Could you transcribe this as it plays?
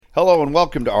Hello and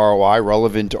welcome to ROI,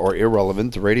 Relevant or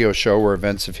Irrelevant, the radio show where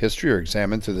events of history are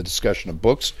examined through the discussion of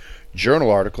books, journal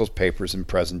articles, papers, and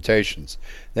presentations.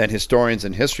 Then historians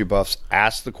and history buffs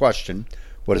ask the question,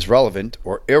 what is relevant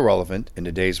or irrelevant in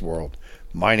today's world?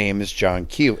 My name is John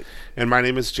Keeley. And my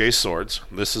name is Jay Swords.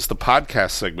 This is the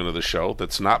podcast segment of the show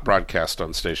that's not broadcast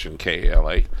on station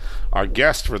KALA. Our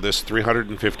guest for this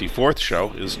 354th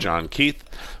show is John Keith,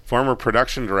 former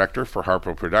production director for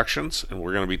Harpo Productions, and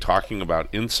we're going to be talking about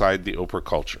Inside the Oprah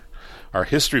Culture. Our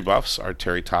history buffs are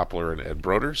Terry Toppler and Ed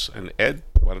Broders. And Ed,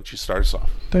 why don't you start us off?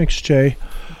 Thanks, Jay.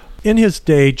 In his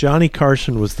day, Johnny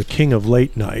Carson was the king of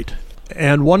late night,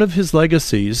 and one of his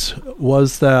legacies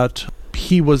was that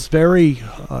he was very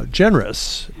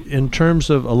generous in terms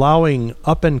of allowing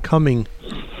up-and-coming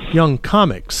young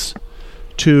comics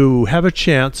to have a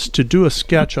chance to do a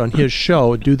sketch on his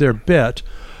show, do their bit,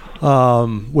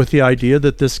 with the idea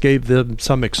that this gave them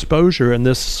some exposure, and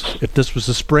if this was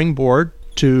a springboard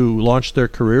to launch their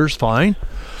careers, fine.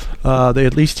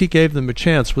 At least he gave them a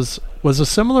chance. Was a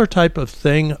similar type of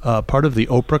thing part of the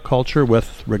Oprah culture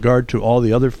with regard to all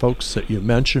the other folks that you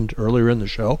mentioned earlier in the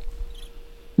show?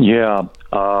 Yeah.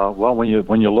 Well,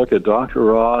 when you look at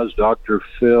Dr. Oz, Dr.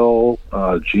 Phil,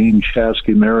 Gene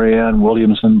Chasky, Marianne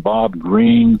Williamson, Bob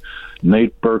Greene,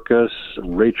 Nate Berkus,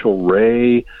 Rachel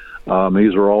Ray,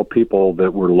 these are all people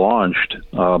that were launched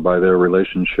by their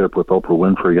relationship with Oprah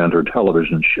Winfrey and her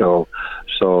television show.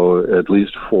 So at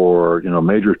least for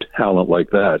major talent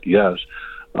like that, yes.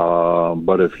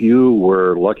 But if you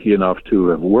were lucky enough to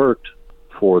have worked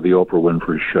for the Oprah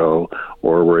Winfrey Show,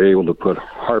 or were able to put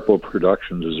Harpo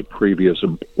Productions as a previous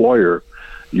employer,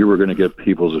 you were going to get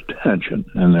people's attention,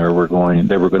 and they were going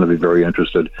to be very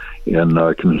interested in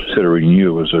considering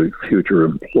you as a future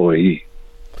employee.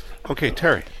 Okay,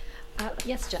 Terry.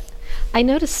 Yes, John. I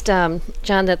noticed, John,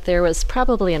 that there was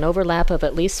probably an overlap of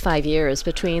at least 5 years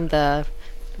between the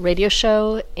radio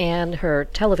show and her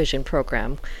television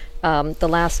program. The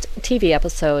last TV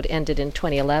episode ended in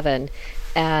 2011,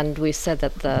 and we said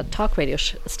that the talk radio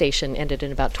station ended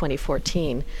in about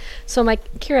 2014. So my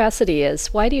curiosity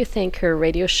is, why do you think her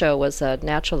radio show was a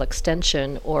natural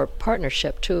extension or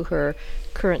partnership to her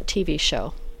current TV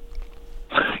show?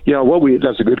 Yeah,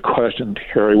 that's a good question,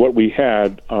 Terry. What we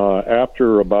had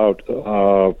after about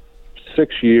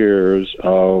 6 years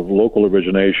of local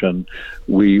origination,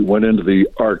 we went into the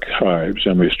archives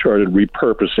and we started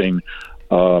repurposing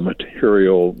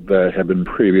material that had been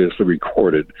previously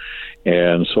recorded.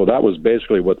 And so that was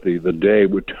basically what the day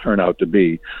would turn out to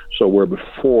be. So where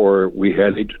before we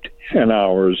had 8 to 10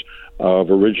 hours of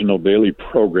original daily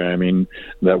programming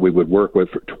that we would work with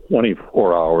for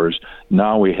 24 hours,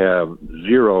 now we have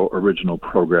 0 original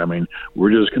programming.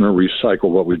 We're just going to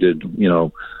recycle what we did,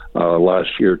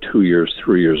 last year, 2 years,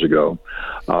 3 years ago.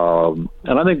 And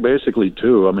I think basically,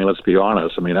 too, let's be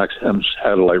honest, XM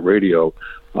Satellite Radio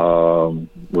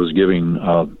was giving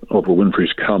Oprah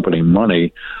Winfrey's company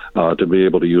money to be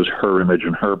able to use her image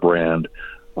and her brand,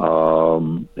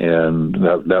 and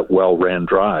that well ran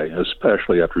dry,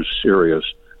 especially after Sirius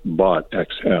bought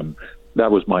XM.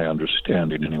 That was my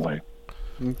understanding, anyway.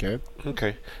 Okay.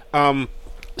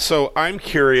 So I'm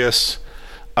curious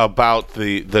about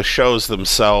the shows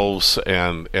themselves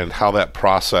and how that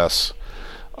process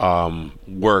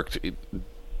worked.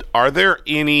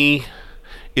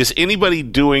 Is anybody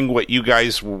doing what you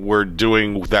guys were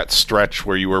doing that stretch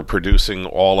where you were producing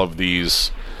all of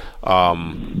these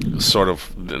sort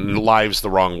of, live's the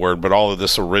wrong word, but all of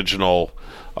this original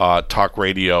talk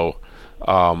radio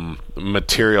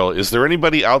material? Is there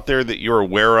anybody out there that you're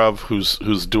aware of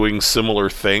who's doing similar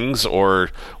things,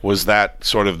 or was that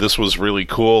sort of, this was really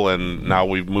cool and now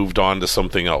we've moved on to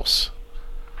something else?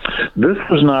 This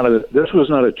was not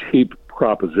a cheap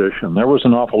proposition. There was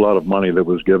an awful lot of money that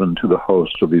was given to the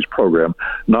hosts of these programs,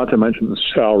 not to mention the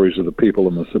salaries of the people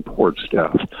and the support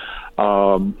staff.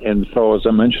 And so, as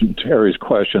I mentioned, Terry's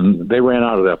question, they ran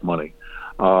out of that money.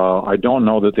 I don't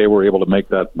know that they were able to make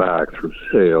that back through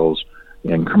sales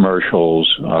and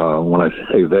commercials. When I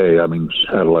say they, I mean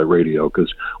satellite radio,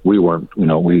 because we weren't,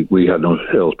 we had no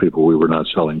salespeople. We were not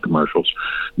selling commercials.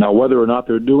 Now, whether or not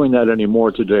they're doing that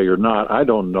anymore today or not, I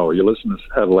don't know. You listen to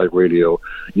satellite radio,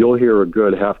 you'll hear a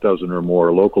good half dozen or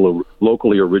more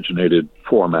locally originated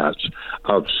formats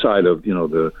outside of,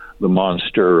 the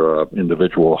monster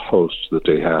individual hosts that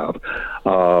they have.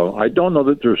 I don't know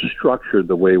that they're structured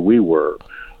the way we were.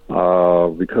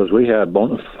 Because we had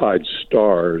bona fide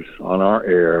stars on our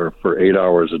air for 8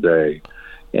 hours a day,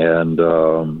 And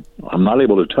I'm not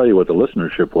able to tell you what the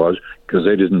listenership was because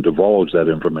they didn't divulge that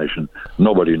information.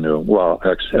 Nobody knew. Well,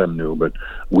 XM knew, but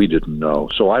we didn't know.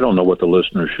 So I don't know what the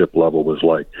listenership level was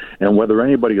like. And whether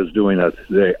anybody is doing that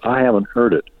today, I haven't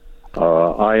heard it.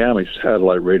 I am a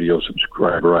satellite radio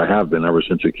subscriber. I have been ever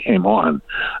since it came on.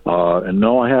 And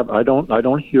no, I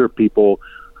don't hear people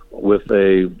with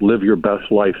a live your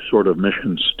best life sort of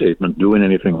mission statement doing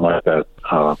anything like that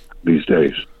these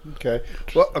days. Okay.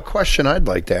 Well, a question I'd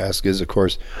like to ask is, of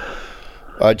course,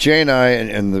 Jay and I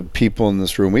and the people in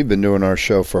this room, we've been doing our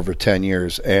show for over 10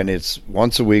 years, and it's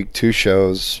once a week, 2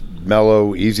 shows,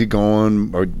 mellow,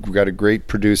 easygoing. We've got a great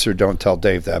producer. Don't tell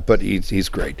Dave that, but he's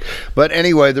great. But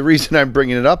anyway, the reason I'm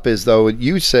bringing it up is, though,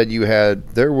 you said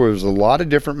there was a lot of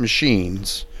different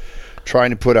machines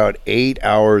trying to put out 8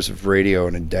 hours of radio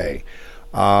in a day.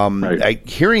 Right.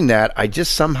 Hearing that, I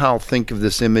just somehow think of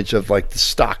this image of like the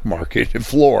stock market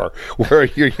floor, where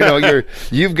you've got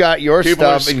your people stuff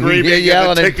are and screaming you're yelling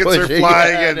and the and tickets are pushing,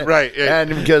 flying and right,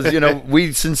 and because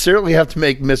we sincerely have to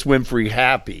make Miss Winfrey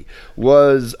happy.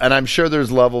 And I'm sure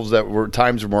there's levels that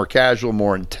times were more casual,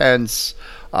 more intense.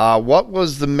 What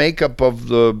was the makeup of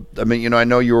I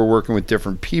know you were working with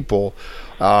different people.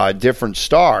 Different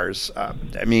stars.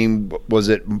 Was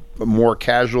it more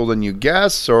casual than you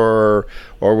guess, or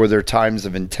were there times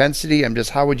of intensity?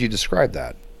 How would you describe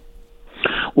that?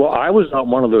 Well, I was not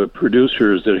one of the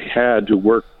producers that had to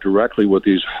work directly with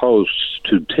these hosts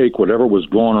to take whatever was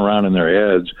going around in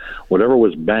their heads, whatever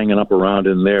was banging up around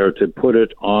in there, to put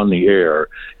it on the air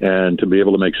and to be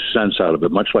able to make sense out of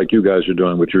it, much like you guys are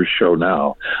doing with your show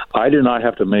now. I did not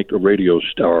have to make a radio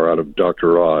star out of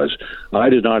Dr. Oz. I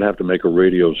did not have to make a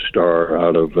radio star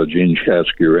out of Gene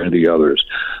Chatsky or any others.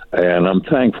 And I'm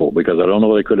thankful, because I don't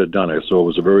know they could have done it. So it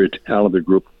was a very talented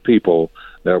group of people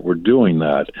that were doing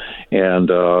that. And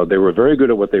they were very good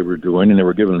at what they were doing, and they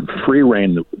were given free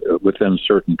rein within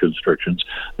certain constrictions.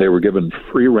 They were given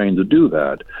free rein to do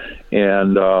that.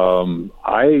 And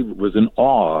I was in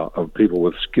awe of people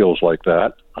with skills like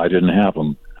that. I didn't have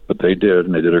them, but they did,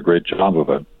 and they did a great job of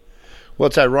it. Well,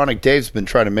 it's ironic. Dave's been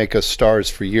trying to make us stars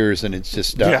for years, and it's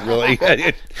just not really.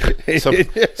 So you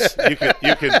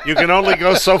can only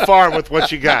go so far with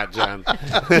what you got, John.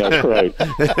 That's right.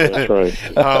 That's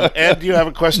right. Ed, do you have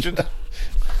a question?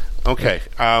 Okay.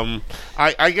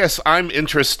 I guess I'm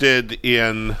interested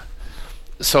in.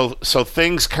 So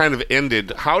things kind of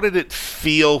ended. How did it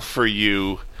feel for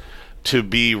you to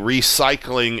be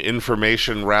recycling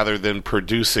information rather than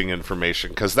producing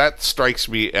information? Because that strikes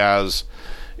me as,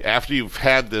 after you've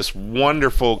had this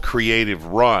wonderful creative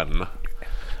run,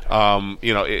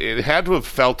 it had to have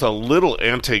felt a little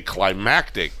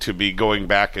anticlimactic to be going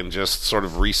back and just sort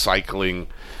of recycling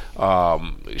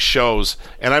shows.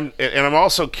 And I'm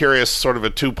also curious, sort of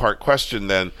a two-part question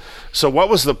then. So what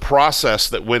was the process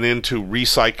that went into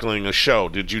recycling a show?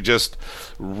 Did you just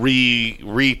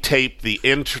retape the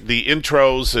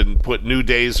intros and put new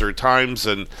days or times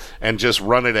and just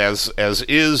run it as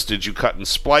is? Did you cut and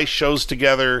splice shows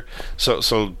together? So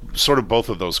sort of both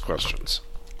of those questions.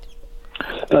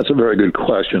 That's a very good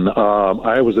question.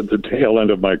 I was at the tail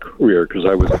end of my career, because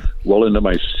I was well into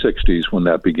my 60s when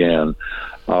that began.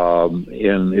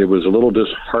 And it was a little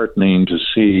disheartening to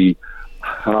see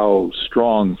how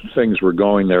strong things were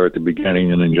going there at the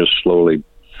beginning and then just slowly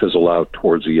fizzle out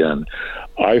towards the end.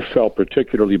 I felt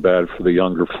particularly bad for the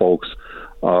younger folks,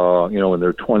 in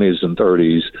their 20s and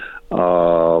 30s,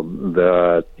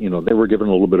 that, they were given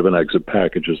a little bit of an exit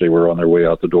package as they were on their way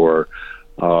out the door.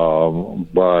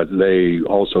 But they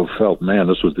also felt, man,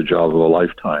 this was the job of a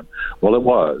lifetime. Well, it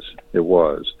was.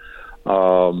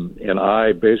 And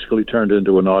I basically turned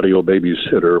into an audio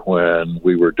babysitter when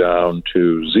we were down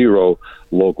to 0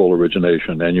 local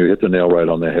origination, and you hit the nail right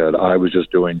on the head. I was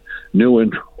just doing new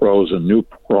intros and new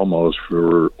promos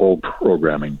for old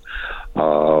programming.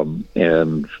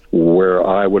 And where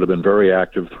I would have been very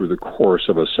active through the course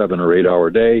of a 7 or 8 hour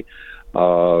day,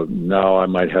 now I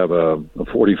might have a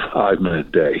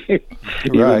 45-minute day,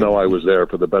 even though I was there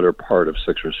for the better part of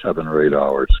 6 or 7 or 8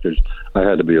 hours, because I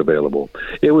had to be available.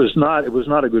 It was not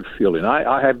a good feeling.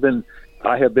 I have been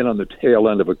on the tail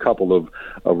end of a couple of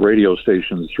radio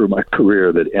stations through my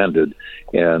career that ended,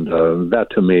 and that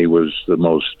to me was the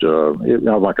most, I'm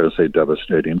not going to say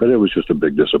devastating, but it was just a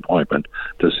big disappointment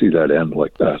to see that end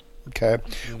like that. Okay.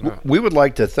 We would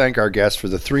like to thank our guest for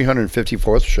the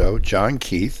 354th show, John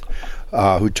Keith,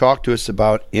 who talked to us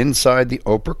about Inside the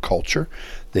Oprah Culture.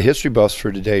 The history buffs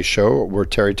for today's show were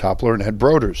Terry Toppler and Ed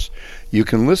Broders. You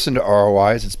can listen to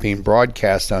ROI as it's being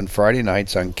broadcast on Friday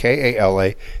nights on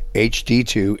KALA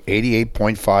HD2 88.5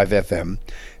 FM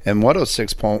and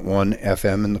 106.1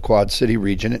 FM in the Quad City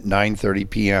region at 9:30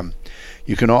 p.m.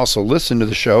 You can also listen to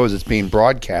the show as it's being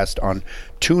broadcast on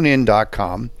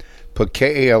TuneIn.com. Put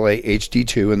KALA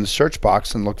HD2 in the search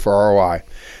box and look for ROI.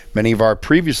 Many of our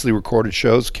previously recorded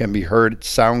shows can be heard at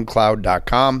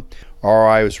SoundCloud.com.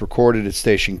 ROI was recorded at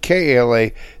station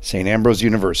KALA, St. Ambrose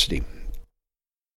University.